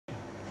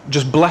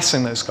just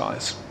blessing those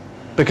guys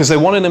because they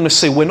wanted them to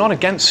see, we're not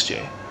against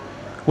you.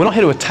 We're not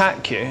here to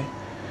attack you.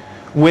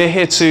 We're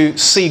here to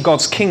see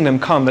God's kingdom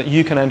come, that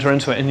you can enter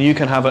into it and you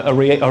can have a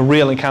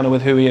real encounter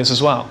with who he is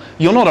as well.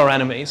 You're not our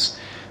enemies.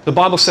 The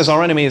Bible says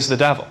our enemy is the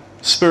devil,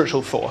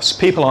 spiritual force.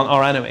 People aren't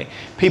our enemy.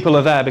 People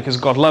are there because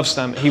God loves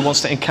them. He wants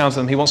to encounter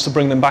them. He wants to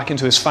bring them back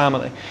into his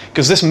family.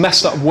 Because this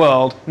messed up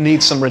world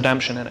needs some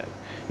redemption in it,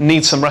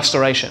 needs some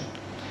restoration.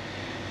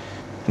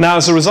 Now,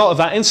 as a result of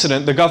that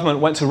incident, the government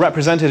went to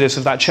representatives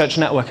of that church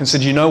network and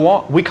said, you know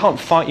what? We can't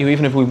fight you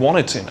even if we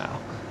wanted to now.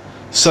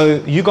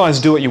 So you guys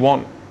do what you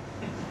want.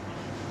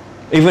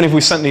 Even if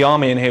we sent the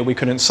army in here, we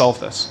couldn't solve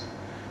this.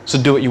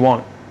 So do what you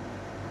want.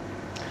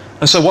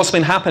 And so what's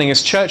been happening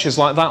is churches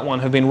like that one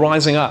have been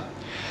rising up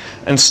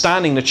and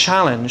standing to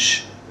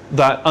challenge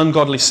that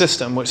ungodly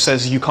system which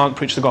says you can't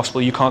preach the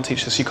gospel, you can't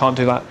teach this, you can't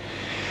do that.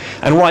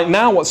 And right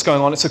now what's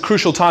going on, it's a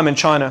crucial time in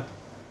China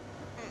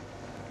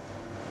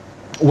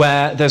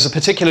where there's a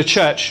particular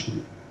church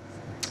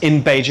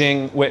in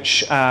Beijing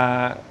which,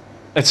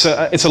 it's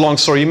a long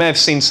story. You may have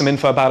seen some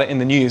info about it in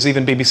the news.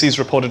 Even BBC's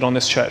reported on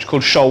this church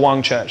called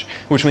Shouwang Church,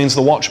 which means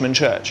the Watchman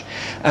Church.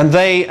 And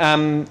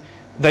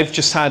they've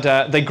just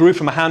had, they grew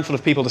from a handful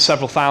of people to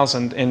several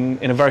thousand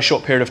in a very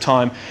short period of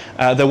time.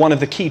 They're one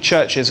of the key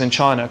churches in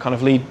China, kind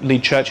of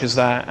lead churches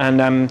there.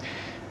 And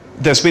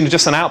there's been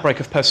just an outbreak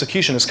of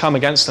persecution has come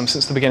against them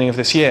since the beginning of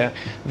this year.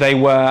 They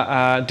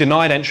were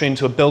denied entry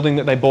into a building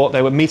that they bought.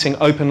 They were meeting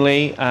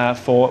openly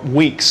for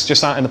weeks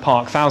just out in the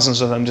park,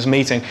 thousands of them just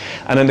meeting.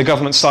 And then the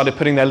government started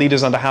putting their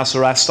leaders under house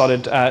arrest,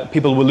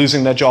 people were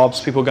losing their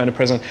jobs, people were going to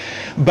prison.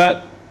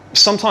 But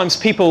sometimes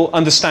people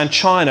understand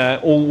China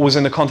always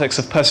in the context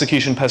of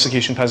persecution,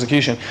 persecution,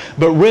 persecution.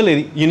 But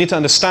really, you need to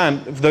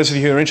understand, for those of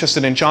you who are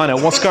interested in China,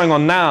 what's going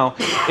on now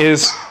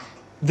is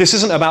this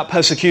isn't about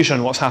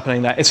persecution, what's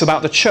happening there. It's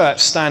about the church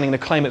standing to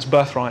claim its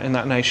birthright in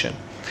that nation.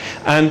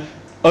 And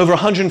over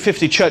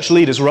 150 church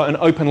leaders wrote an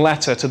open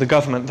letter to the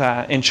government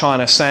there in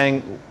China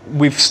saying,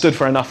 we've stood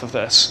for enough of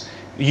this.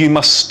 You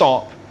must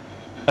stop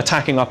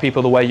attacking our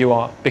people the way you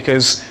are,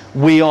 because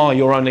we are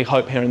your only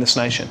hope here in this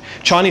nation.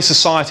 Chinese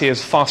society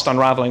is fast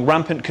unraveling.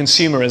 Rampant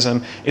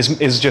consumerism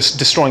is just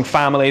destroying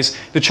families.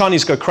 The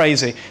Chinese go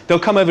crazy. They'll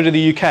come over to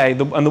the UK,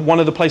 and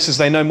one of the places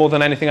they know more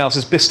than anything else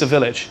is Bicester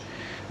Village.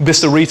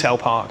 Bicester Retail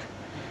Park.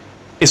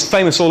 It's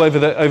famous all over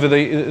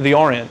the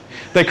Orient.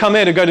 They come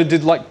here to go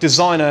to like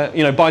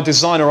designer, buy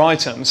designer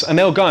items, and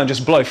they'll go and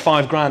just blow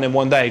 $5,000 in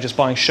one day just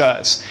buying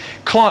shirts.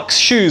 Clark's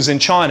shoes in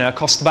China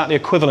cost about the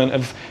equivalent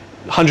of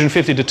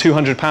 150 to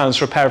 200 pounds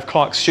for a pair of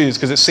Clark's shoes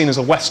because it's seen as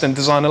a Western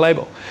designer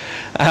label.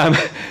 And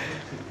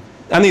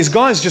these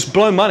guys just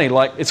blow money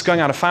like it's going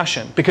out of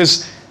fashion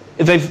because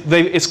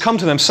it's come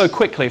to them so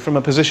quickly from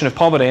a position of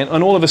poverty,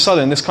 and all of a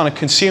sudden this kind of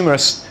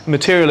consumerist,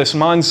 materialist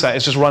mindset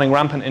is just running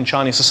rampant in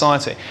Chinese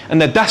society,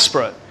 and they're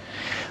desperate.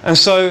 And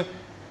so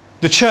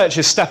the church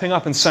is stepping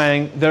up and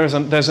saying there's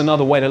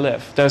another way to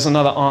live, there's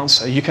another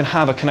answer, you can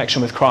have a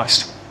connection with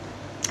Christ.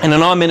 And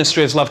in our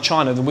ministry as Love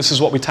China, this is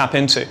what we tap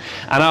into.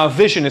 And our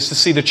vision is to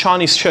see the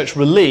Chinese church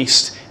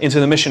released into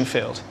the mission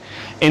field,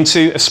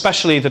 into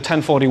especially the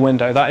 1040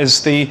 window. That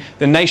is the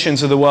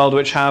nations of the world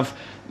which have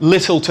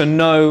little to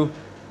no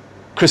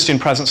Christian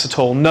presence at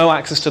all, no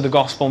access to the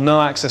gospel,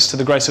 no access to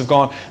the grace of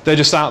God. They're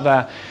just out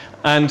there.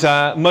 And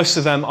most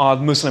of them are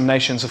Muslim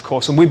nations, of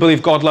course. And we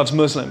believe God loves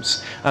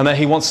Muslims and that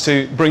he wants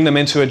to bring them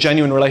into a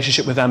genuine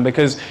relationship with him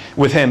because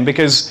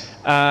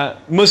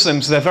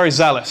Muslims, they're very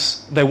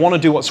zealous. They want to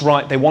do what's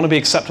right. They want to be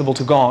acceptable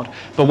to God.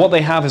 But what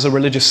they have is a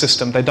religious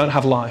system. They don't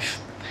have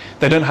life.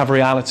 They don't have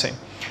reality.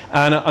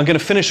 And I'm going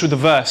to finish with a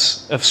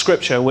verse of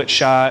scripture,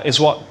 which is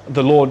what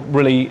the Lord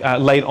really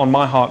laid on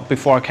my heart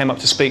before I came up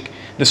to speak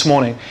this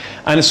morning.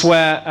 And it's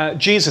where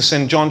Jesus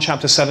in John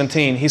chapter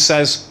 17, he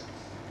says,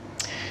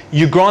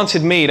 you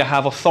granted me to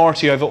have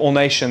authority over all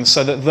nations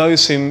so that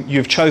those whom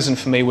you've chosen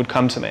for me would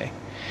come to me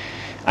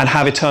and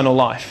have eternal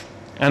life.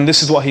 And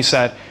this is what he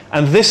said.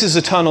 And this is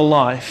eternal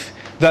life,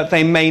 that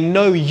they may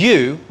know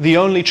you, the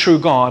only true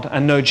God,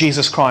 and know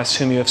Jesus Christ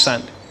whom you have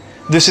sent.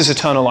 This is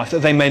eternal life,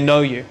 that they may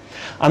know you.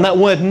 And that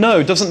word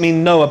know doesn't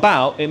mean know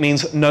about, it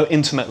means know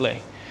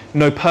intimately,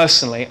 know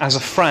personally, as a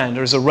friend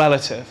or as a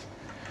relative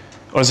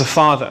or as a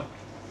father.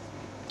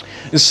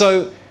 And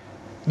so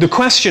the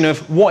question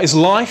of what is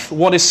life,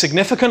 what is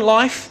significant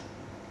life,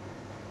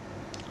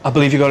 I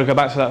believe you've got to go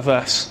back to that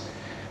verse.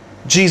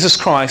 Jesus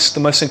Christ, the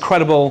most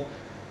incredible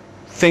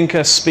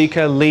thinker,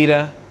 speaker,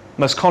 leader,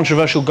 most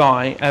controversial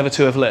guy ever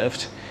to have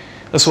lived.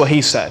 That's what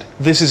he said.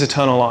 This is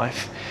eternal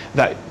life,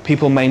 that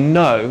people may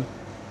know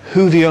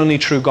who the only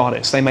true God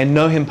is. They may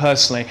know him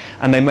personally,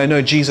 and they may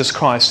know Jesus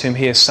Christ whom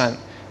he has sent,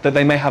 that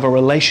they may have a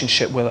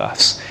relationship with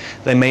us.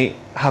 They may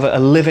have a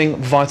living,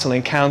 vital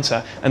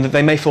encounter, and that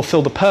they may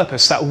fulfill the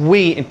purpose that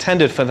we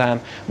intended for them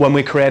when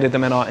we created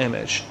them in our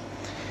image.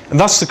 And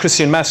that's the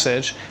Christian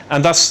message,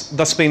 and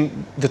that's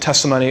been the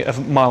testimony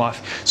of my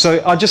life.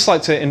 So I'd just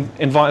like to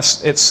invite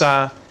us, it's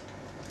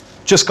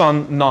just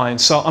gone 9,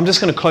 so I'm just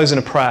going to close in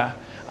a prayer,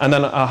 and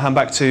then I'll hand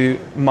back to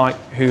Mike,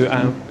 who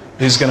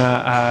who's going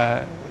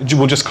to,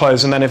 we'll just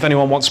close. And then if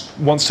anyone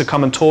wants to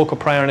come and talk or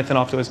pray or anything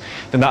afterwards,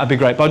 then that would be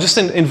great. But I'll just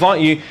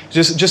invite you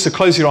just to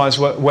close your eyes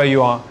where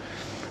you are.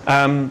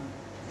 And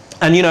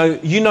you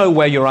know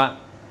where you're at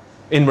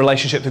in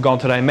relationship to God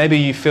today. Maybe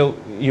you feel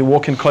you're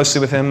walking closely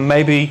with him.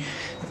 Maybe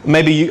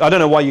you, I don't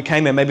know why you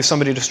came here. Maybe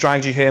somebody just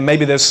dragged you here.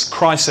 Maybe there's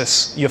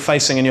crisis you're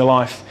facing in your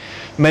life.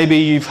 Maybe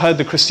you've heard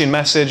the Christian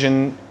message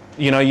and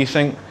you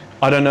think,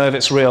 I don't know if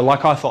it's real.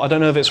 Like I thought, I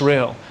don't know if it's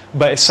real,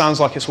 but it sounds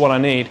like it's what I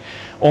need.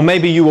 Or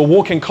maybe you were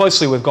walking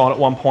closely with God at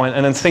one point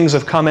and then things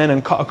have come in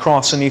and cut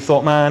across and you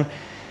thought, man,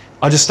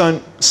 I just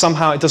don't,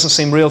 somehow it doesn't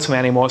seem real to me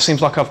anymore. It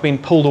seems like I've been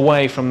pulled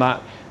away from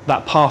that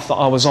path that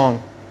I was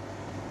on.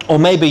 Or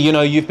maybe,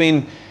 you've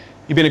been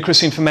a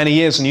Christian for many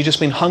years and you've just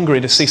been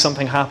hungry to see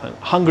something happen,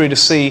 hungry to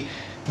see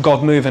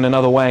God move in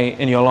another way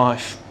in your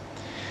life.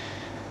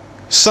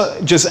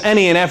 So just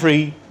any and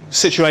every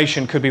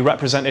situation could be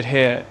represented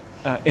here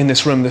in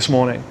this room this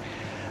morning.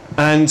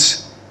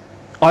 And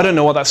I don't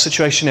know what that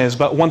situation is,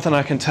 but one thing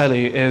I can tell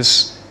you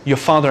is your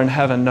Father in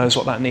heaven knows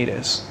what that need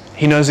is.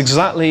 He knows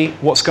exactly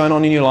what's going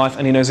on in your life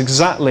and he knows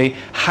exactly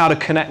how to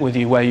connect with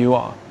you where you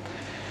are.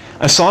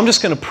 And so I'm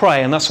just going to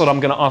pray, and that's what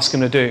I'm going to ask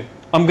him to do.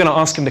 I'm going to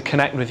ask him to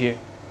connect with you.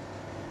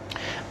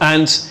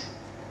 And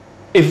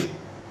if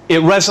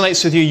it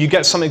resonates with you, you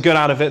get something good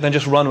out of it, then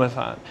just run with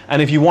that.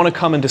 And if you want to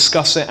come and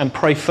discuss it and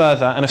pray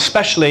further, and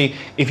especially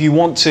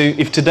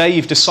if today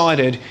you've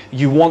decided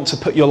you want to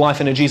put your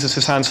life into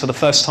Jesus' hands for the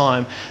first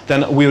time,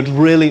 then we would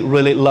really,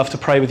 really love to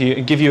pray with you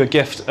and give you a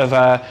gift of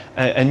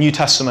a New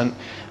Testament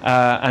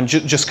and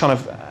just kind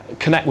of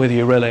connect with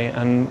you really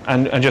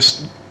and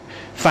just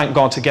thank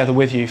God together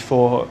with you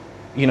for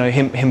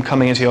him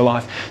coming into your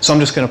life. So I'm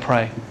just going to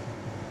pray.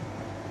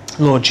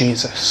 Lord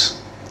Jesus,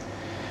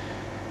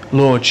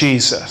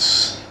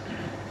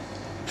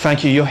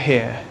 thank you, you're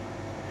here.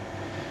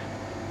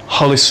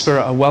 Holy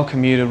Spirit, I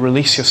welcome you to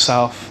release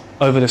yourself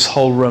over this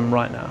whole room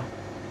right now.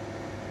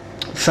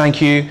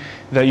 Thank you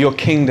that your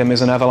kingdom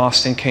is an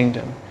everlasting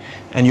kingdom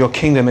and your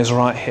kingdom is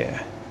right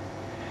here.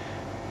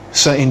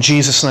 So in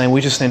Jesus' name,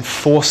 we just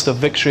enforce the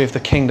victory of the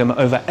kingdom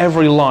over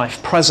every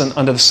life present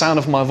under the sound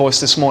of my voice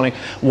this morning.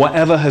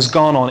 Whatever has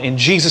gone on, in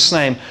Jesus'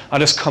 name, I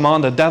just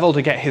command the devil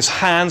to get his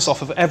hands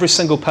off of every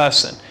single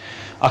person.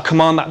 I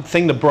command that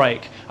thing to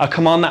break. I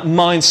command that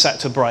mindset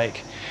to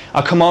break.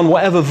 I command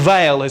whatever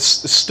veil has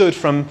stood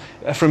from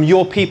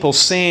your people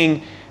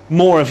seeing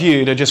more of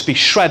you to just be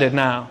shredded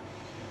now.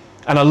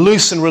 And I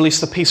loose and release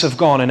the peace of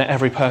God into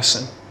every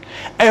person.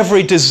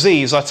 Every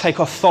disease, I take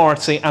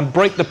authority and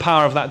break the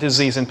power of that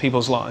disease in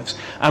people's lives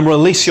and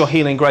release your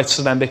healing grace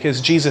to them,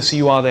 because Jesus,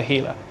 you are the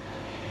healer.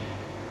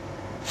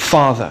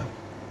 Father,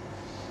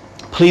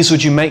 please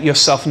would you make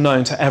yourself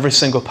known to every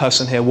single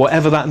person here,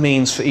 whatever that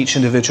means for each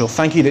individual.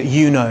 Thank you that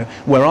you know.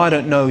 Where I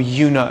don't know,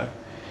 you know.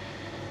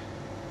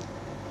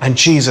 And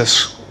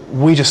Jesus,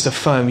 we just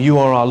affirm you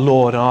are our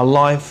Lord and our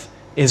life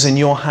is in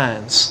your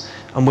hands.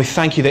 And we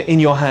thank you that in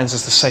your hands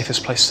is the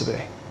safest place to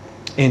be.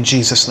 In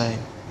Jesus' name.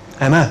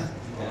 Amen.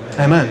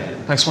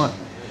 Amen. Thanks, Mike.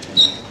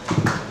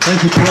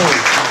 Thank you,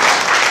 Paul.